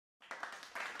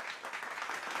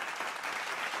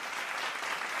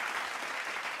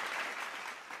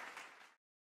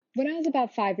When I was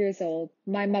about 5 years old,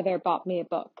 my mother bought me a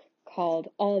book called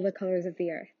All the Colors of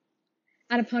the Earth.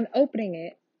 And upon opening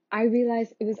it, I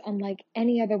realized it was unlike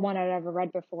any other one I'd ever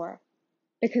read before,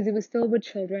 because it was filled with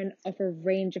children of a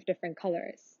range of different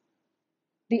colors.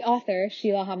 The author,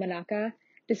 Sheila Hamanaka,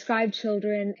 described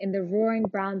children in the roaring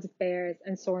browns of bears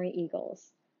and soaring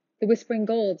eagles, the whispering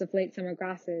golds of late summer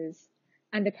grasses,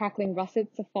 and the crackling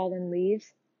russets of fallen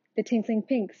leaves, the tinkling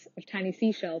pinks of tiny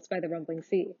seashells by the rumbling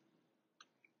sea.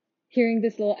 Hearing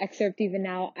this little excerpt even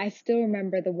now, I still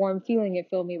remember the warm feeling it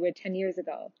filled me with 10 years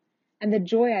ago, and the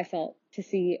joy I felt to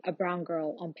see a brown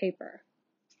girl on paper.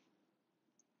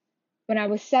 When I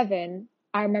was 7,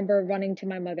 I remember running to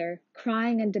my mother,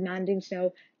 crying and demanding to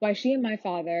know why she and my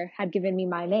father had given me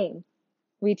my name,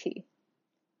 Reeti.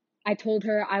 I told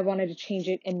her I wanted to change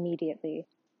it immediately.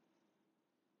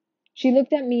 She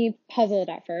looked at me puzzled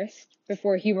at first,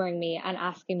 before humoring me and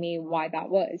asking me why that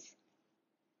was.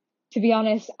 To be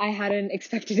honest, I hadn't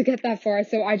expected to get that far,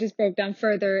 so I just broke down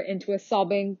further into a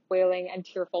sobbing, wailing, and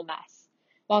tearful mess,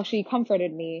 while she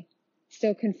comforted me,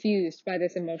 still confused by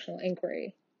this emotional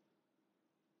inquiry.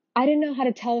 I didn't know how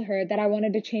to tell her that I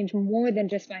wanted to change more than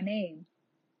just my name,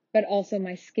 but also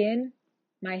my skin,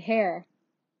 my hair,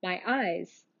 my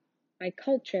eyes, my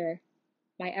culture,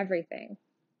 my everything.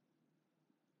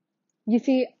 You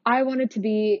see, I wanted to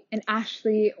be an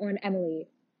Ashley or an Emily,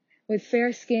 with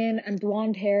fair skin and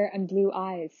blonde hair and blue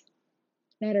eyes,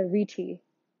 not a Reeti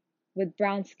with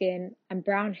brown skin and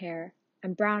brown hair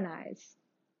and brown eyes.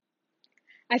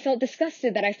 I felt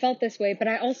disgusted that I felt this way, but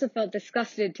I also felt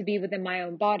disgusted to be within my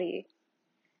own body,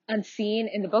 unseen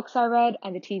in the books I read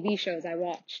and the TV shows I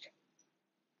watched.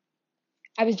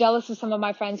 I was jealous of some of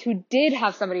my friends who did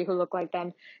have somebody who looked like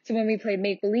them, so when we played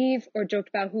make-believe or joked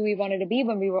about who we wanted to be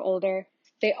when we were older,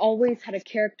 they always had a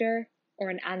character or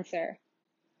an answer.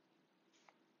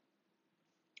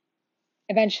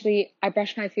 Eventually, I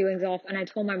brushed my feelings off and I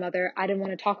told my mother I didn't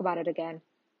want to talk about it again,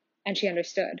 and she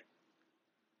understood.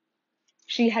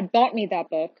 She had bought me that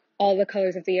book, All the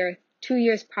Colors of the Earth, 2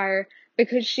 years prior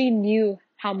because she knew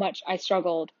how much I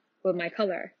struggled with my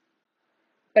color.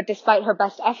 But despite her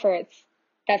best efforts,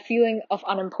 that feeling of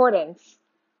unimportance,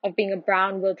 of being a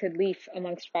brown wilted leaf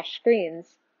amongst fresh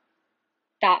screens,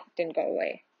 that didn't go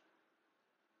away.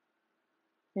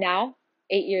 Now,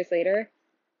 8 years later,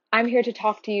 I'm here to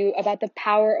talk to you about the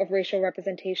power of racial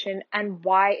representation and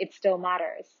why it still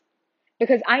matters.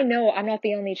 Because I know I'm not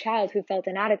the only child who felt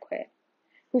inadequate,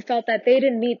 who felt that they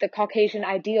didn't meet the Caucasian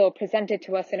ideal presented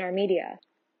to us in our media.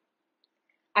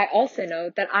 I also know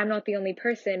that I'm not the only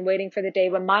person waiting for the day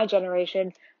when my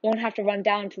generation won't have to run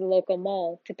down to the local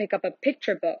mall to pick up a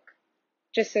picture book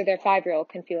just so their 5-year-old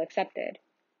can feel accepted.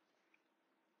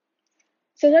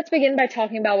 So let's begin by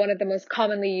talking about one of the most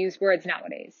commonly used words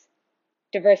nowadays,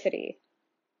 diversity.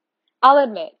 I'll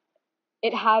admit,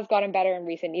 it has gotten better in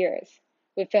recent years,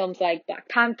 with films like Black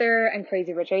Panther and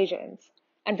Crazy Rich Asians,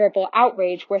 and verbal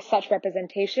outrage where such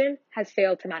representation has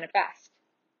failed to manifest.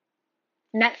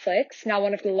 Netflix, now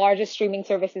one of the largest streaming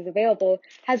services available,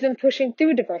 has been pushing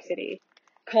through diversity,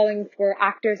 calling for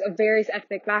actors of various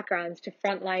ethnic backgrounds to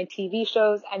frontline TV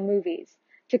shows and movies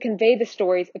to convey the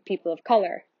stories of people of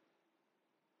color.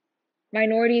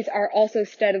 Minorities are also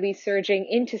steadily surging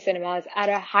into cinemas at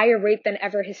a higher rate than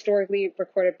ever historically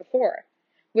recorded before,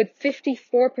 with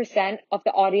 54% of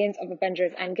the audience of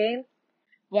Avengers Endgame,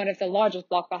 one of the largest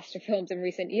blockbuster films in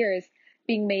recent years,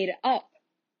 being made up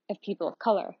of people of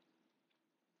color.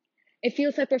 It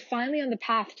feels like we're finally on the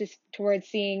path towards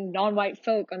seeing non-white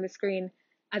folk on the screen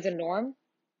as a norm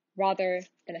rather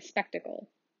than a spectacle.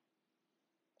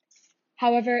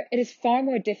 However, it is far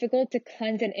more difficult to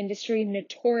cleanse an industry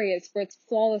notorious for its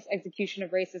flawless execution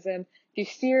of racism through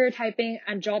stereotyping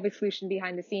and job exclusion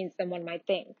behind the scenes than one might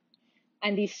think.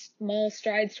 And these small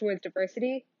strides towards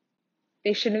diversity,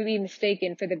 they shouldn't be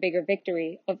mistaken for the bigger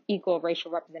victory of equal racial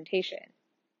representation.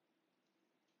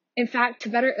 In fact, to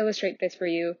better illustrate this for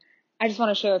you, I just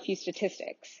want to share a few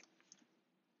statistics.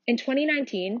 In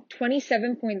 2019,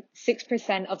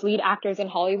 27.6% of lead actors in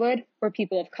Hollywood were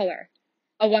people of color,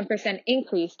 a 1%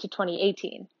 increase to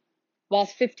 2018,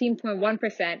 whilst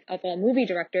 15.1% of all movie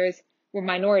directors were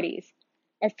minorities,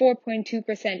 a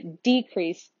 4.2%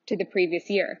 decrease to the previous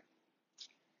year.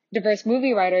 Diverse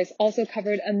movie writers also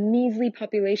covered a measly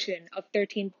population of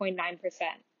 13.9%.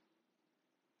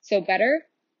 So better?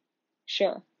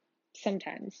 Sure,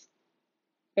 sometimes.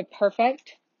 But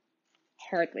perfect?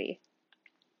 Hardly.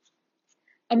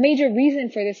 A major reason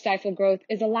for this stifled growth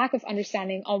is a lack of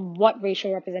understanding on what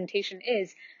racial representation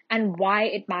is and why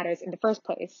it matters in the first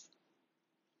place.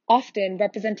 Often,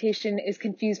 representation is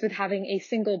confused with having a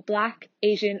single Black,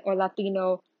 Asian, or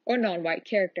Latino, or non-white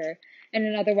character, in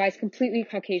an otherwise completely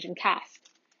Caucasian cast,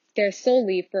 there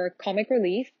solely for comic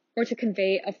relief or to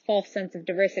convey a false sense of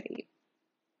diversity.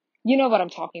 You know what I'm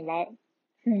talking about.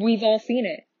 We've all seen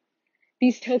it.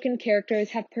 These token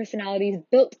characters have personalities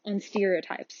built on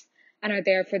stereotypes and are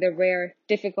there for the rare,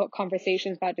 difficult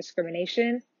conversations about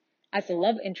discrimination, as the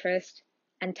love interest,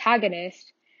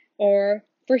 antagonist, or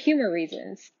for humor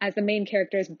reasons, as the main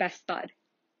character's best bud.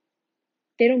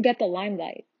 They don't get the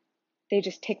limelight. They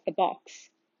just tick the box.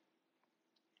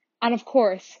 And of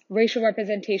course, racial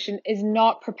representation is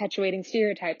not perpetuating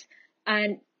stereotypes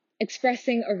and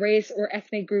expressing a race or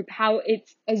ethnic group how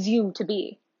it's assumed to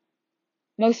be.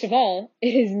 Most of all,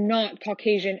 it is not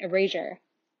Caucasian erasure.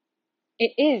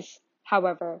 It is,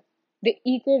 however, the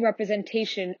equal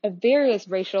representation of various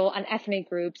racial and ethnic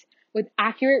groups with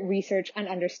accurate research and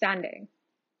understanding.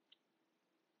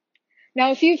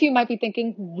 Now, a few of you might be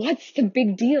thinking, what's the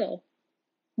big deal?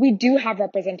 We do have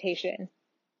representation.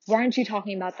 Why aren't you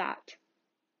talking about that?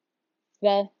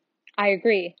 Well, I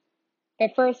agree.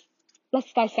 But first,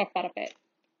 let's dissect that a bit.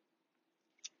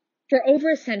 For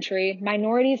over a century,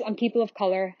 minorities and people of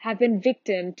color have been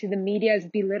victim to the media's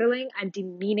belittling and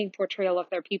demeaning portrayal of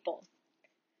their people.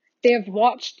 They have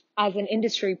watched as an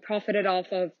industry profited off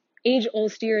of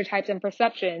age-old stereotypes and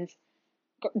perceptions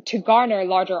to garner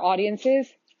larger audiences,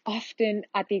 often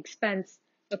at the expense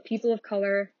of people of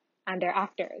color and their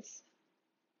actors.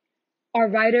 Our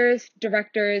writers,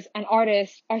 directors, and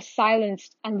artists are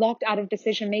silenced and locked out of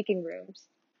decision-making rooms.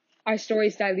 Our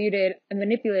stories diluted and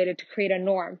manipulated to create a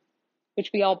norm,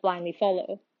 which we all blindly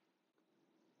follow.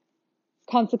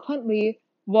 Consequently,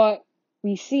 what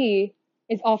we see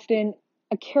is often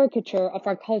a caricature of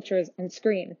our cultures on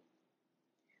screen.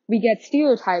 We get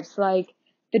stereotypes like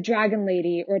the dragon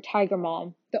lady or tiger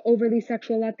mom, the overly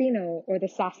sexual Latino, or the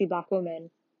sassy Black woman.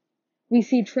 We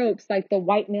see tropes like the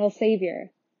white male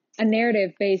savior, a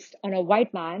narrative based on a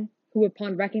white man who,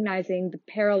 upon recognizing the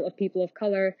peril of people of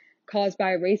color caused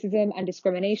by racism and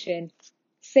discrimination,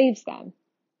 saves them,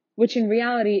 which in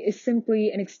reality is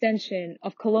simply an extension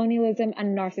of colonialism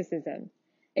and narcissism,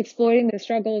 exploiting the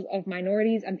struggles of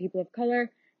minorities and people of color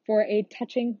for a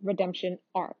touching redemption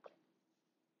arc.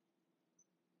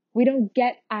 We don't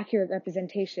get accurate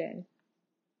representation.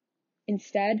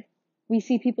 Instead, we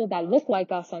see people that look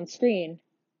like us on screen,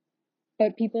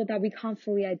 but people that we can't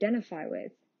fully identify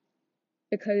with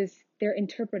because they're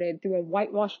interpreted through a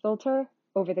whitewash filter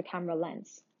over the camera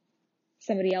lens,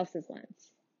 somebody else's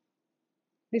lens.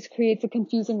 This creates a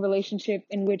confusing relationship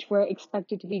in which we're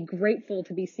expected to be grateful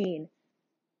to be seen,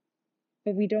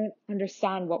 but we don't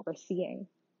understand what we're seeing.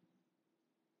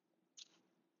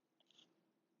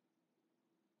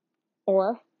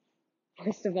 Or,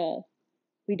 worst of all,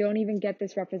 we don't even get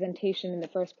this representation in the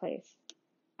first place,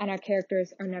 and our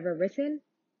characters are never written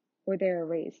or they're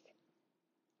erased.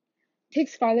 Take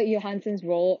Scarlett Johansson's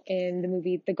role in the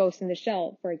movie The Ghost in the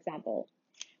Shell, for example,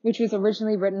 which was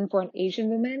originally written for an Asian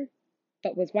woman,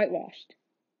 but was whitewashed.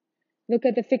 Look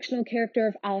at the fictional character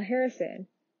of Al Harrison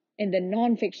in the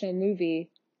non-fictional movie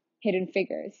Hidden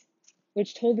Figures,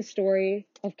 which told the story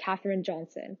of Katherine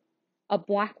Johnson, a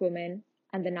Black woman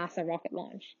and the NASA rocket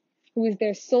launch, who was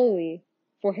there solely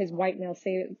for his white male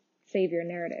savior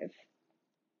narrative.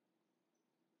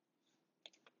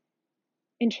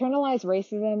 Internalized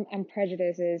racism and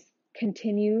prejudices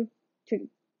continue to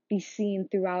be seen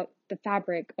throughout the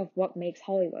fabric of what makes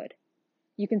Hollywood.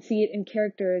 You can see it in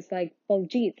characters like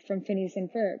Baljeet from Phineas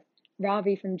and Ferb,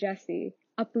 Ravi from Jessie,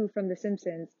 Apu from The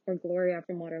Simpsons, or Gloria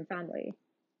from Modern Family.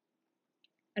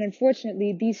 And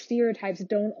unfortunately, these stereotypes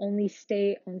don't only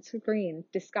stay on screen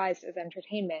disguised as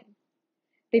entertainment.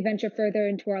 They venture further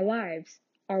into our lives,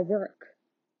 our work,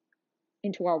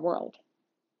 into our world.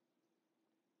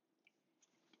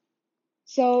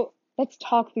 So let's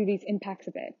talk through these impacts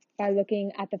a bit by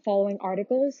looking at the following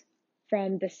articles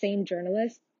from the same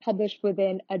journalist published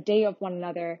within a day of one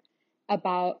another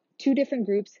about two different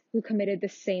groups who committed the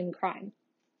same crime.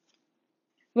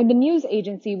 When the news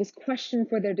agency was questioned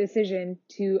for their decision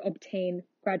to obtain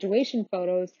graduation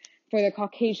photos for the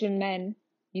Caucasian men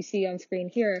you see on screen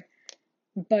here,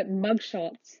 but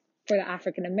mugshots for the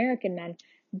African American men,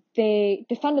 they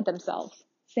defended themselves,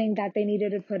 saying that they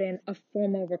needed to put in a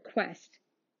formal request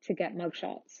to get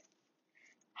mugshots.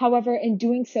 However, in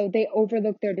doing so, they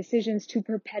overlooked their decisions to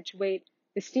perpetuate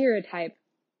the stereotype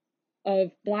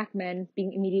of Black men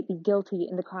being immediately guilty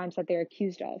in the crimes that they're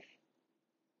accused of.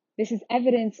 This is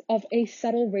evidence of a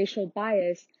subtle racial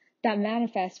bias that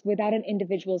manifests without an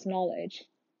individual's knowledge,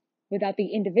 without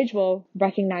the individual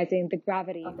recognizing the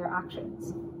gravity of their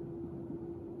actions.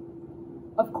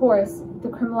 Of course, the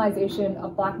criminalization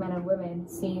of Black men and women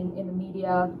seen in the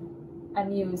media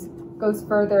and news goes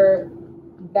further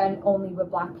than only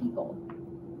with Black people.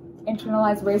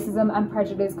 Internalized racism and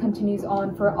prejudice continues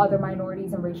on for other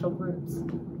minorities and racial groups.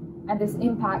 And this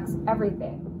impacts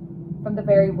everything, from the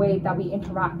very way that we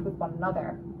interact with one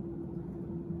another.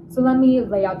 So let me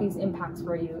lay out these impacts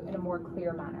for you in a more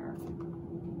clear manner.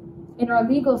 In our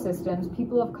legal systems,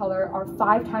 people of color are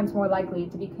 5 times more likely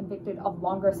to be convicted of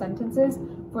longer sentences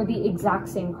for the exact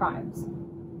same crimes.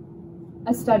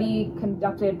 A study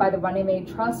conducted by the Runnymede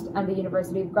Trust and the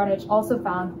University of Greenwich also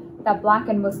found that Black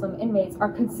and Muslim inmates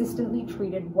are consistently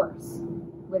treated worse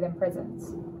within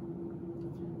prisons.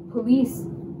 Police,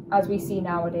 as we see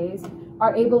nowadays,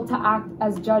 are able to act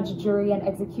as judge, jury, and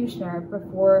executioner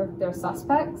before their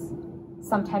suspects,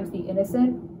 sometimes the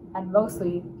innocent, and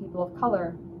mostly people of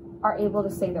color, are able to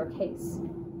say their case.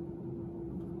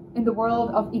 In the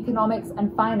world of economics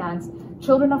and finance,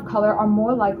 children of color are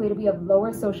more likely to be of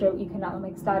lower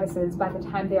socioeconomic statuses by the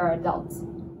time they are adults,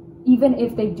 even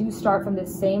if they do start from the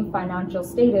same financial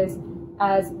status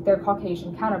as their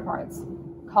Caucasian counterparts,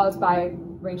 caused by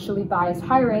racially biased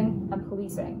hiring and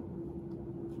policing.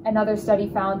 Another study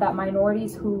found that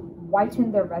minorities who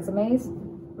whitened their resumes,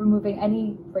 removing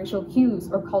any racial cues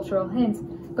or cultural hints,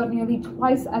 got nearly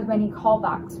twice as many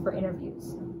callbacks for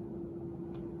interviews.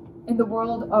 In the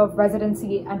world of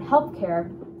residency and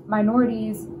healthcare,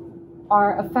 minorities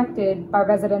are affected by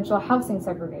residential housing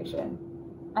segregation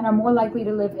and are more likely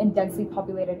to live in densely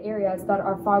populated areas that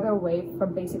are farther away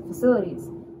from basic facilities,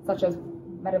 such as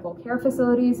medical care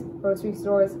facilities, grocery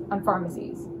stores, and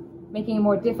pharmacies, making it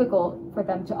more difficult for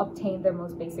them to obtain their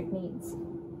most basic needs.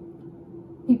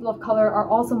 People of color are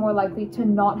also more likely to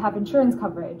not have insurance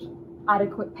coverage,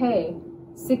 adequate pay,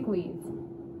 sick leave,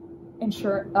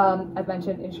 I've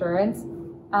mentioned insurance,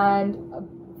 and a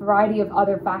variety of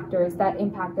other factors that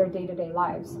impact their day-to-day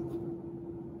lives.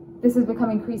 This has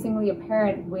become increasingly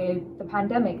apparent with the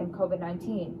pandemic and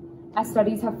COVID-19, as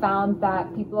studies have found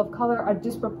that people of color are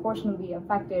disproportionately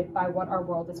affected by what our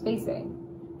world is facing,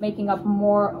 making up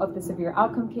more of the severe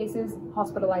outcome cases,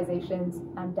 hospitalizations,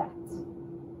 and deaths.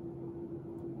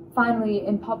 Finally,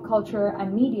 in pop culture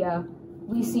and media,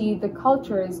 we see the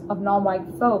cultures of non-white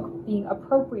folk being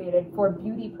appropriated for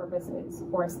beauty purposes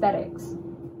or aesthetics.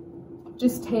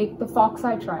 Just take the fox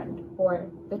eye trend, or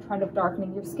the trend of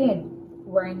darkening your skin,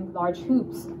 wearing large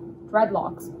hoops,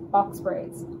 dreadlocks, box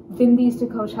braids, bindis to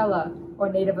Coachella,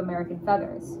 or Native American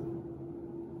feathers.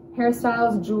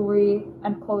 Hairstyles, jewelry,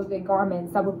 and clothing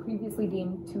garments that were previously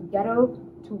deemed too ghetto,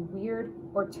 too weird,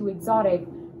 or too exotic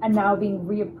are now being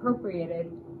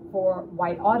reappropriated for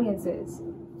white audiences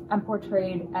and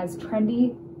portrayed as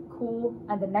trendy, cool,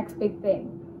 and the next big thing.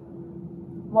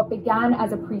 What began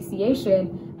as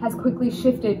appreciation has quickly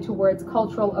shifted towards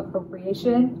cultural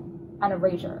appropriation and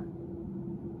erasure.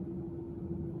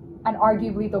 And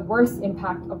arguably the worst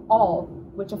impact of all,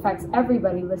 which affects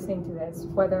everybody listening to this,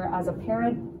 whether as a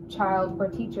parent, child, or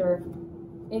teacher,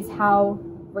 is how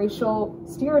racial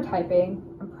stereotyping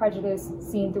and prejudice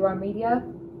seen through our media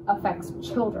affects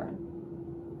children.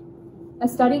 A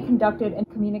study conducted in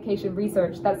communication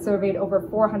research that surveyed over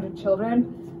 400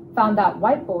 children found that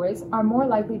white boys are more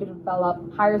likely to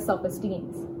develop higher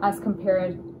self-esteem as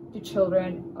compared to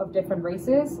children of different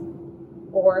races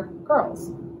or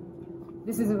girls.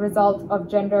 This is a result of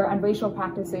gender and racial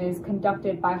practices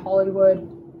conducted by Hollywood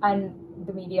and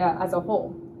the media as a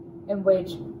whole, in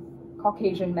which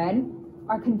Caucasian men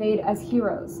are conveyed as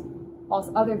heroes,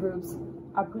 whilst other groups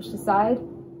are pushed aside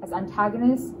as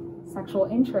antagonists, sexual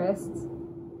interests,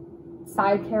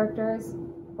 side characters,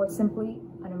 or simply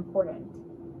unimportant.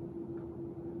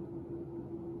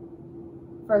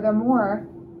 Furthermore,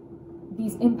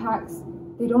 these impacts,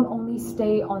 they don't only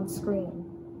stay on screen.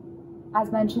 As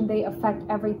mentioned, they affect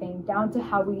everything, down to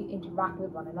how we interact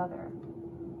with one another.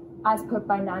 As put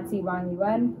by Nancy Wang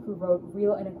Yuan, who wrote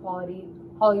Real Inequality,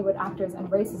 Hollywood Actors and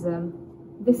Racism,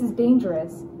 this is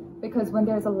dangerous because when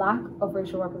there's a lack of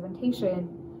racial representation,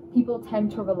 people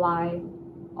tend to rely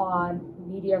on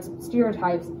media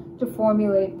stereotypes to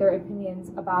formulate their opinions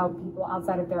about people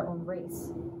outside of their own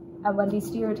race. And when these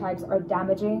stereotypes are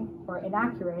damaging or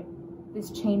inaccurate,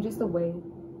 this changes the way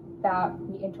that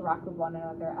we interact with one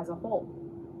another as a whole.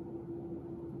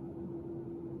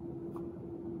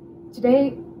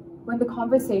 Today, when the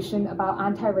conversation about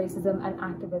anti-racism and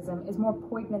activism is more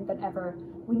poignant than ever,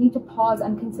 we need to pause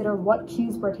and consider what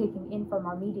cues we're taking in from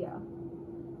our media.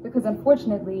 Because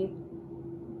unfortunately,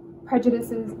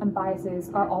 prejudices and biases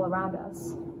are all around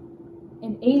us.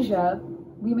 In Asia,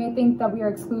 we may think that we are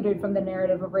excluded from the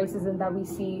narrative of racism that we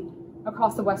see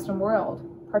across the Western world,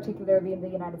 particularly in the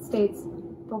United States,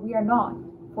 but we are not,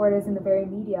 for it is in the very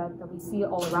media that we see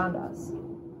all around us.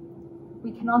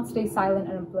 We cannot stay silent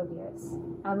and oblivious,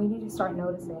 and we need to start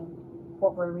noticing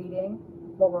what we're reading,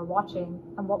 what we're watching,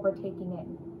 and what we're taking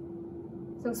in.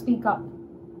 So speak up.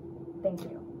 Thank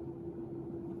you.